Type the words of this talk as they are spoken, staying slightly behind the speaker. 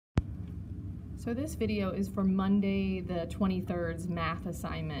So this video is for Monday the 23rd's math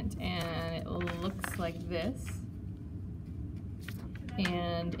assignment, and it looks like this.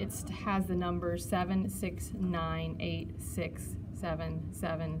 And it has the numbers 7, 6, 9, 8, 6, 7,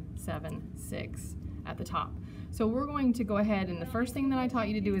 7, 7, 6 at the top. So we're going to go ahead, and the first thing that I taught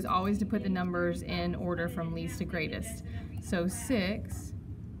you to do is always to put the numbers in order from least to greatest. So 6,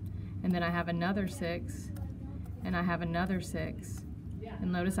 and then I have another 6, and I have another 6.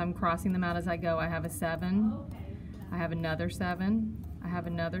 And notice I'm crossing them out as I go. I have a 7, I have another 7, I have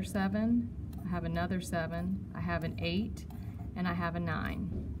another 7, I have another 7, I have an 8, and I have a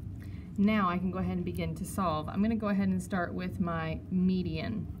 9. Now I can go ahead and begin to solve. I'm going to go ahead and start with my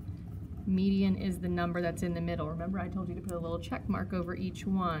median. Median is the number that's in the middle. Remember, I told you to put a little check mark over each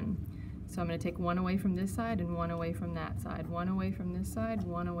one. So I'm going to take one away from this side and one away from that side, one away from this side,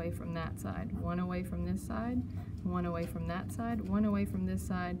 one away from that side, one away from this side, one away from that side, one away from this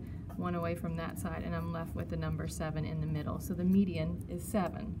side, one away from that side, and I'm left with the number 7 in the middle. So the median is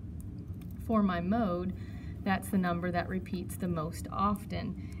 7. For my mode, that's the number that repeats the most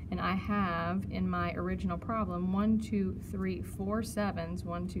often. And I have in my original problem 1, 2, 3, 4 7s,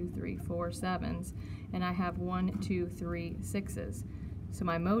 1, 2, 3, 4 7s, and I have 1, 2, 3 6s. So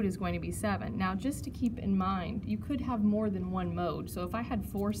my mode is going to be 7. Now just to keep in mind, you could have more than one mode. So if I had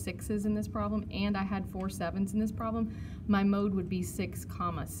 4 6s in this problem and I had 4 7s in this problem, my mode would be 6,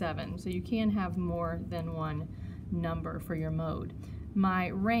 7. So you can have more than one number for your mode. My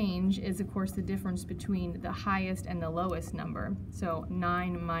range is, of course, the difference between the highest and the lowest number. So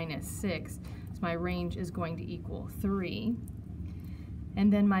 9 minus 6, so my range is going to equal 3.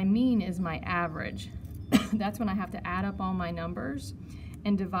 And then my mean is my average. That's when I have to add up all my numbers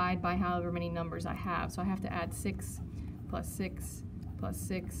and divide by however many numbers I have. So I have to add 6 plus 6 plus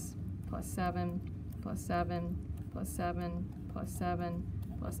 6 plus 7 plus 7 plus 7 plus 7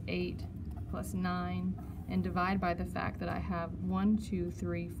 plus 8 plus 9 and divide by the fact that I have 1, 2,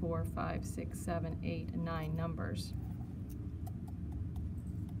 3, 4, 5, 6, 7, 8, and 9 numbers.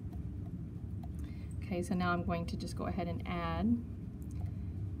 Okay, so now I'm going to just go ahead and add.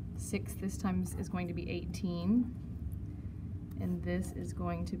 6 this time is going to be 18, and this is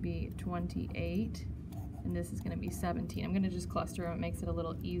going to be 28, and this is going to be 17. I'm going to just cluster them, it makes it a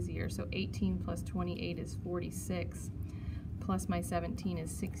little easier. So 18 plus 28 is 46, plus my 17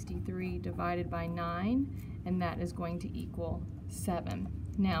 is 63 divided by 9, and that is going to equal 7.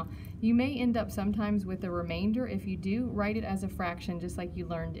 Now, you may end up sometimes with a remainder. If you do, write it as a fraction just like you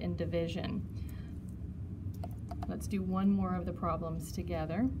learned in division. Let's do one more of the problems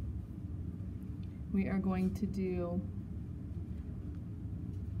together. We are going to do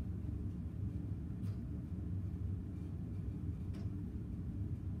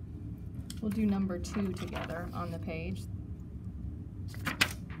we'll do number 2 together on the page.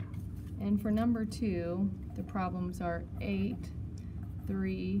 And for number 2, the problems are 8,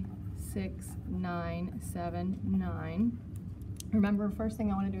 3, 6, 9, 7, 9. Remember, first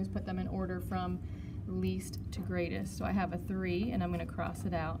thing I want to do is put them in order from least to greatest. So I have a 3, and I'm going to cross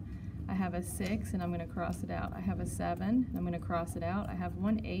it out. I have a 6, and I'm going to cross it out. I have a 7, and I'm going to cross it out. I have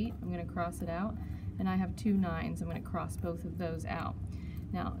 1 8, I'm going to cross it out. And I have 2 9s, I'm going to cross both of those out.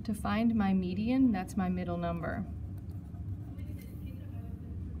 Now, to find my median, that's my middle number.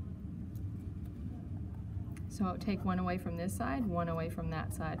 So I'll take 1 away from this side, 1 away from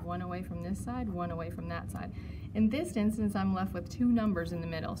that side, 1 away from this side, 1 away from that side. In this instance, I'm left with 2 numbers in the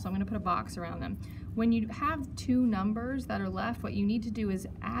middle, so I'm going to put a box around them. When you have 2 numbers that are left, what you need to do is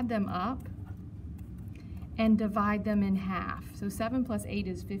add them up and divide them in half. So 7 plus 8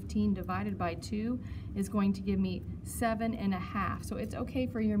 is 15 divided by 2 is going to give me 7½ So it's okay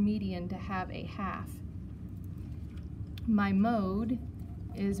for your median to have a half. My mode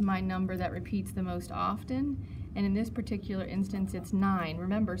is my number that repeats the most often, and in this particular instance it's 9.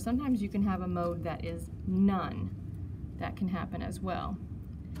 Remember, sometimes you can have a mode that is none. That can happen as well.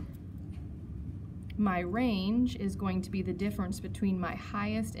 My range is going to be the difference between my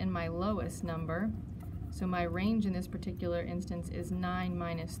highest and my lowest number. So my range in this particular instance is 9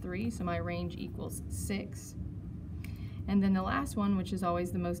 minus 3, so my range equals 6. And then the last one, which is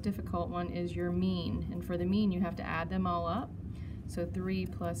always the most difficult one, is your mean. And for the mean, you have to add them all up. So 3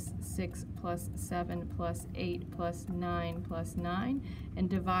 plus 6 plus 7 plus 8 plus 9 plus 9, and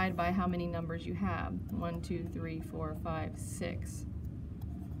divide by how many numbers you have. 1, 2, 3, 4, 5, 6.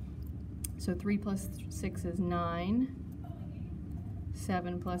 So 3 plus 6 is 9,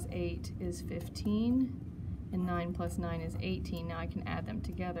 7 plus 8 is 15, and 9 plus 9 is 18. Now I can add them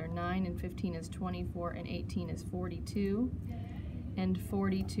together. 9 and 15 is 24, and 18 is 42. and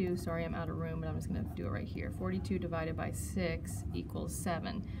 42, sorry I'm out of room, but I'm just going to do it right here. 42 divided by 6 equals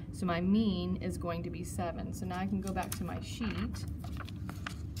 7. So my mean is going to be 7. So now I can go back to my sheet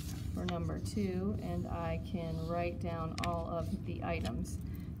for number 2, and I can write down all of the items.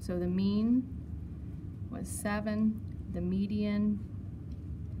 So the mean was 7, the median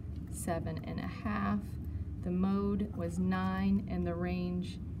 7.5, the mode was 9, and the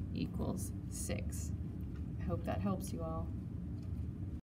range equals 6. I hope that helps you all.